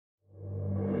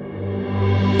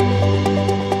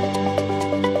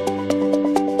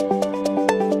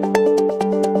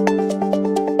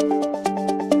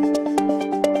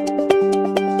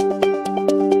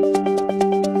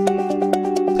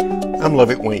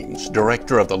James,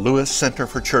 Director of the Lewis Center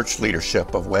for Church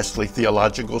Leadership of Wesley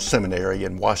Theological Seminary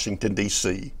in Washington,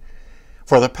 D.C.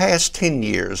 For the past 10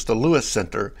 years, the Lewis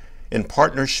Center, in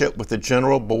partnership with the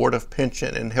General Board of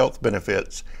Pension and Health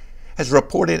Benefits, has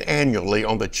reported annually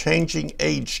on the changing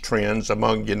age trends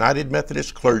among United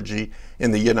Methodist clergy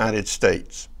in the United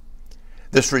States.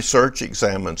 This research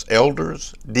examines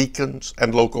elders, deacons,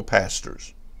 and local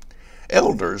pastors.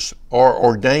 Elders are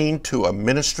ordained to a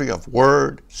ministry of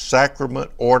word, sacrament,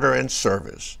 order, and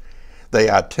service. They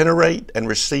itinerate and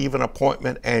receive an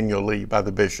appointment annually by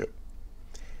the bishop.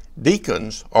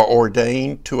 Deacons are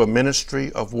ordained to a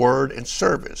ministry of word and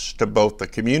service to both the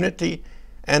community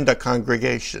and a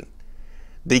congregation.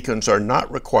 Deacons are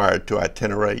not required to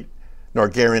itinerate nor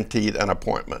guaranteed an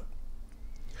appointment.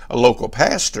 A local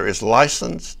pastor is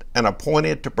licensed and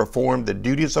appointed to perform the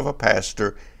duties of a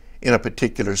pastor in a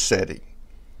particular setting.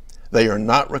 They are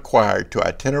not required to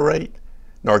itinerate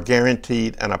nor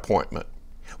guaranteed an appointment.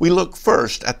 We look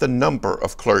first at the number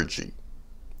of clergy.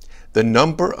 The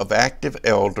number of active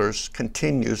elders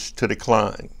continues to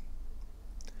decline.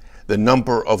 The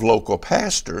number of local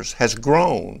pastors has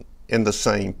grown in the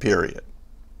same period.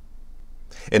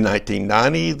 In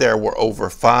 1990, there were over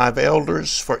 5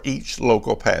 elders for each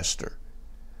local pastor.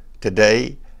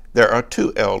 Today, there are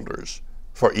 2 elders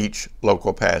for each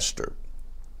local pastor.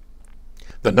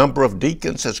 The number of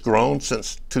deacons has grown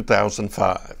since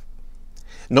 2005.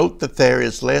 Note that there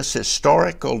is less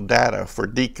historical data for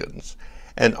deacons,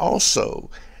 and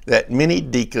also that many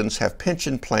deacons have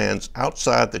pension plans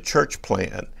outside the church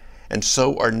plan and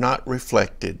so are not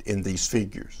reflected in these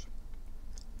figures.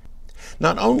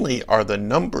 Not only are the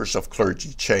numbers of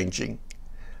clergy changing,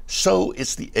 so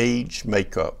is the age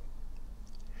makeup.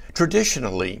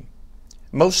 Traditionally,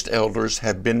 most elders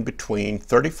have been between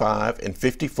 35 and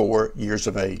 54 years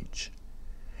of age.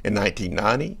 In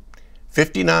 1990,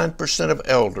 59% of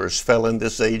elders fell in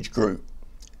this age group.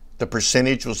 The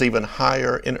percentage was even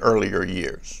higher in earlier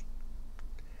years.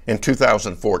 In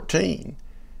 2014,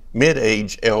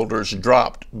 mid-age elders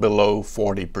dropped below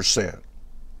 40%.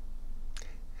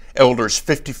 Elders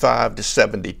 55 to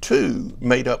 72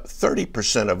 made up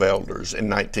 30% of elders in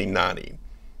 1990,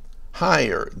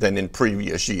 higher than in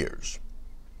previous years.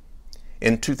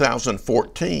 In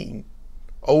 2014,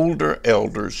 older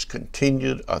elders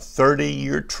continued a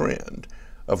 30-year trend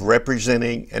of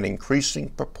representing an increasing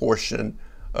proportion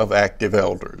of active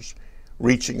elders,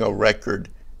 reaching a record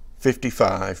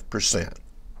 55%.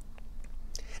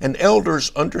 And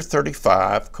elders under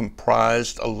 35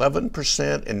 comprised 11%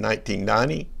 in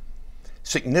 1990,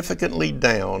 significantly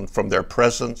down from their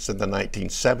presence in the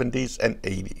 1970s and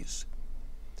 80s.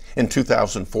 In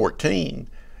 2014,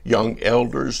 young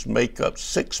elders make up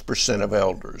 6% of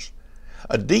elders,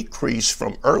 a decrease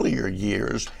from earlier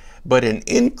years, but an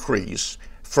increase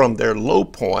from their low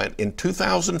point in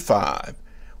 2005,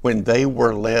 when they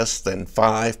were less than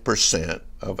 5%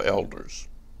 of elders.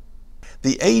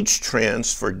 The age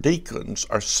trends for deacons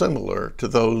are similar to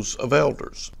those of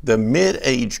elders. The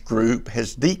mid-age group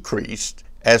has decreased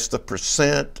as the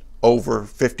percent over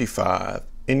 55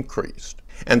 increased,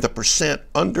 and the percent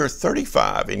under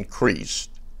 35 increased,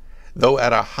 though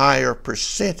at a higher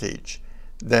percentage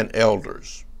than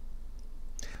elders.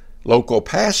 Local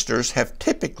pastors have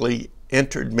typically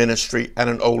entered ministry at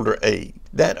an older age.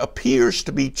 That appears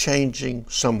to be changing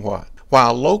somewhat.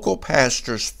 While local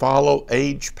pastors follow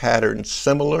age patterns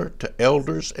similar to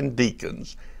elders and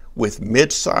deacons, with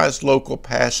mid-sized local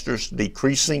pastors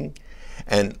decreasing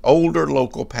and older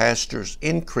local pastors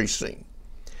increasing,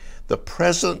 the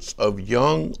presence of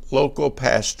young local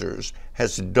pastors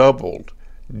has doubled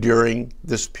during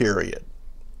this period.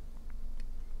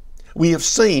 We have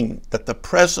seen that the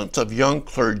presence of young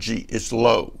clergy is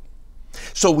low.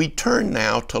 So we turn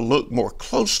now to look more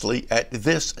closely at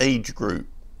this age group.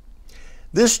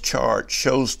 This chart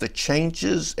shows the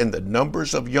changes in the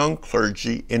numbers of young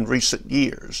clergy in recent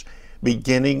years,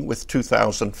 beginning with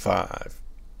 2005.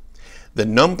 The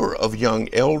number of young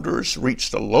elders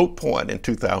reached a low point in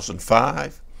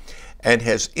 2005 and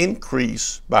has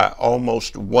increased by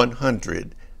almost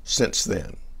 100 since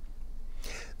then.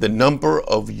 The number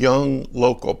of young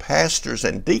local pastors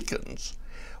and deacons,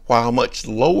 while much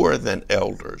lower than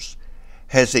elders,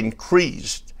 has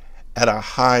increased at a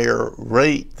higher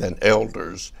rate than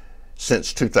elders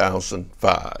since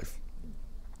 2005.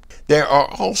 There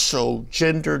are also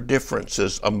gender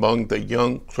differences among the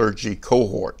young clergy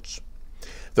cohorts.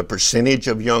 The percentage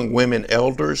of young women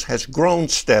elders has grown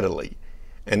steadily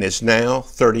and is now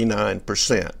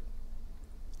 39%.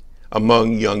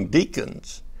 Among young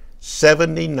deacons,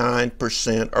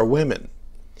 79% are women,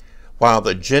 while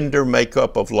the gender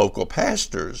makeup of local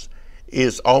pastors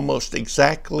is almost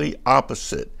exactly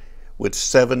opposite, with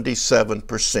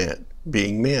 77%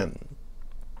 being men.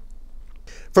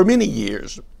 For many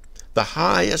years, the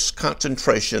highest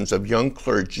concentrations of young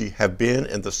clergy have been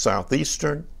in the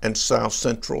southeastern and south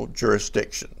central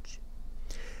jurisdictions.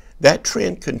 That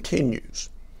trend continues,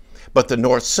 but the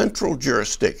north central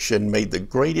jurisdiction made the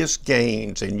greatest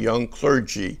gains in young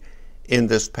clergy in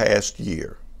this past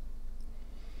year.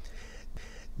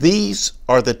 These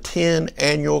are the 10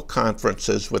 annual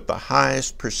conferences with the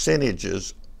highest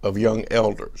percentages of young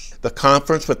elders. The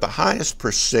conference with the highest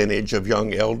percentage of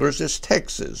young elders is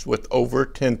Texas, with over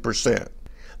 10%.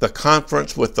 The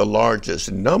conference with the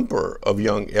largest number of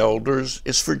young elders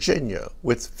is Virginia,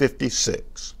 with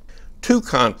 56. 2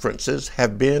 conferences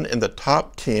have been in the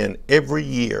top 10 every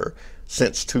year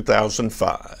since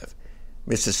 2005,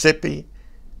 Mississippi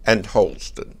and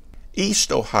Holston.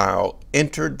 East Ohio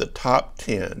entered the top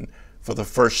 10 for the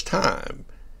first time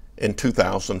in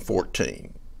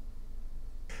 2014.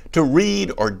 To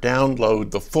read or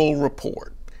download the full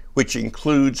report, which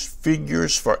includes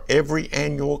figures for every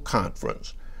annual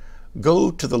conference,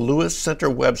 go to the Lewis Center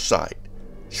website,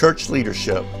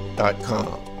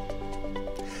 churchleadership.com.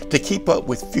 To keep up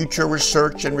with future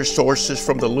research and resources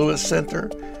from the Lewis Center,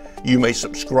 you may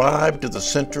subscribe to the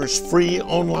Center's free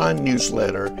online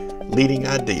newsletter, Leading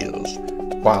Ideas,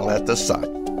 while at the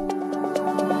site.